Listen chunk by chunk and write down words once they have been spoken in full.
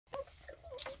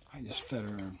I just fed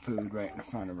her food right in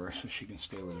front of her so she can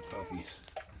stay with the puppies.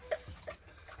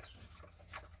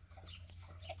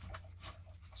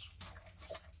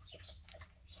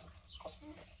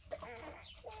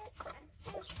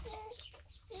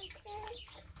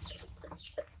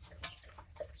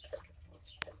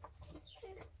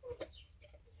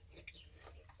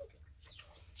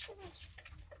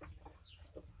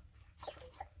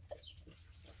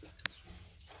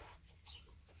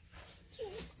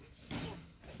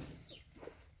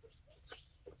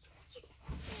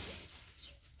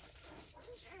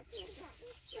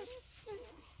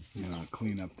 You know,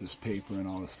 clean up this paper and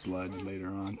all this blood later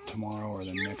on tomorrow or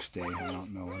the next day. I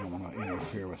don't know. I don't want to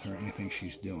interfere with her, anything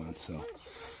she's doing. So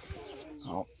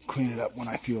I'll clean it up when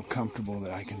I feel comfortable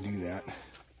that I can do that.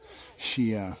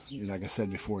 She, like I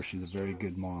said before, she's a very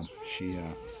good mom. She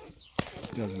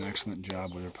does an excellent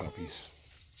job with her puppies.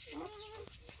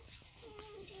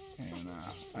 And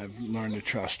I've learned to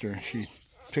trust her. She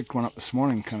picked one up this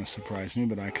morning, kind of surprised me,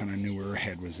 but I kind of knew where her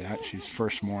head was at. She's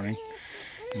first morning.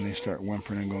 And they start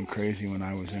whimpering and going crazy when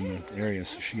I was in the area,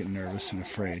 so she gets nervous and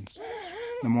afraid.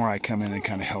 The more I come in and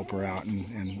kind of help her out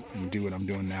and do what I'm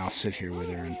doing now, sit here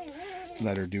with her and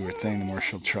let her do her thing, the more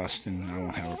she'll trust, and I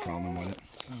won't have a problem with it.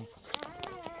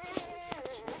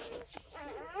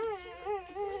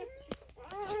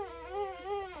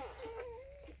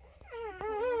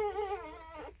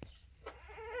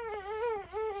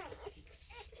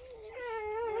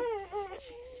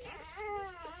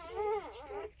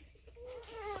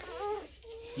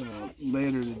 So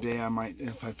later today, I might,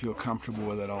 if I feel comfortable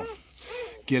with it, I'll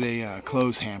get a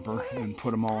clothes hamper and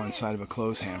put them all inside of a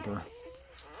clothes hamper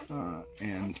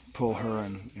and pull her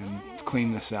and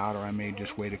clean this out, or I may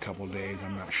just wait a couple days.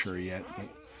 I'm not sure yet, but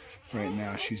right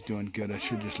now she's doing good. I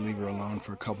should just leave her alone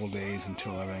for a couple days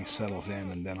until everything settles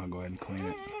in, and then I'll go ahead and clean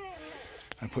it.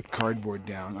 I put cardboard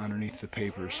down underneath the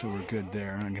paper, so we're good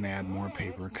there. I'm going to add more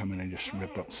paper, come in and just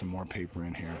rip up some more paper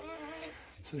in here.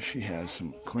 So she has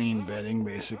some clean bedding,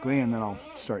 basically, and then I'll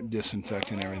start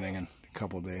disinfecting everything in a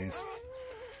couple days.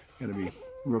 Got to be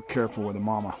real careful with a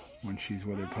mama when she's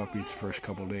with her puppies the first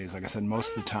couple days. Like I said,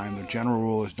 most of the time, the general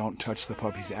rule is don't touch the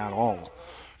puppies at all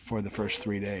for the first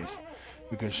 3 days,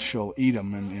 because she'll eat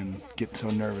them and get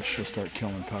so nervous she'll start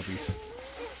killing puppies.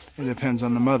 It depends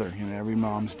on the mother. You know, every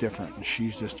mom's different, and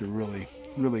she's just a really,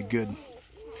 really good.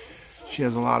 She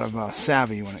has a lot of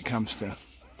savvy when it comes to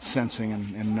sensing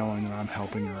and knowing that I'm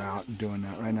helping her out and doing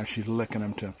that. Right now she's licking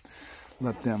them to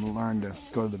let them learn to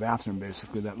go to the bathroom,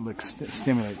 basically. That lick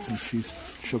stimulates them.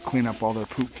 She'll clean up all their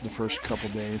poop for the first couple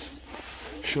days.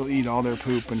 She'll eat all their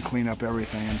poop and clean up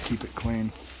everything and keep it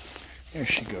clean. There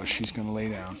she goes. She's going to lay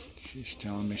down. She's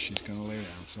telling me she's going to lay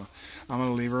down. So I'm going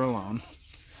to leave her alone.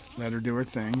 Let her do her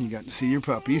thing. You got to see your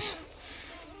puppies.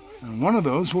 And one of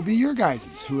those will be your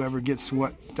guys's. Whoever gets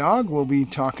what dog, we'll be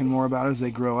talking more about as they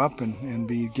grow up and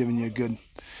be giving you a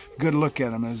good look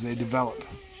at them as they develop.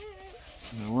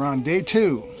 So we're on day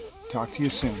 2. Talk to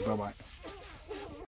you soon. Bye-bye.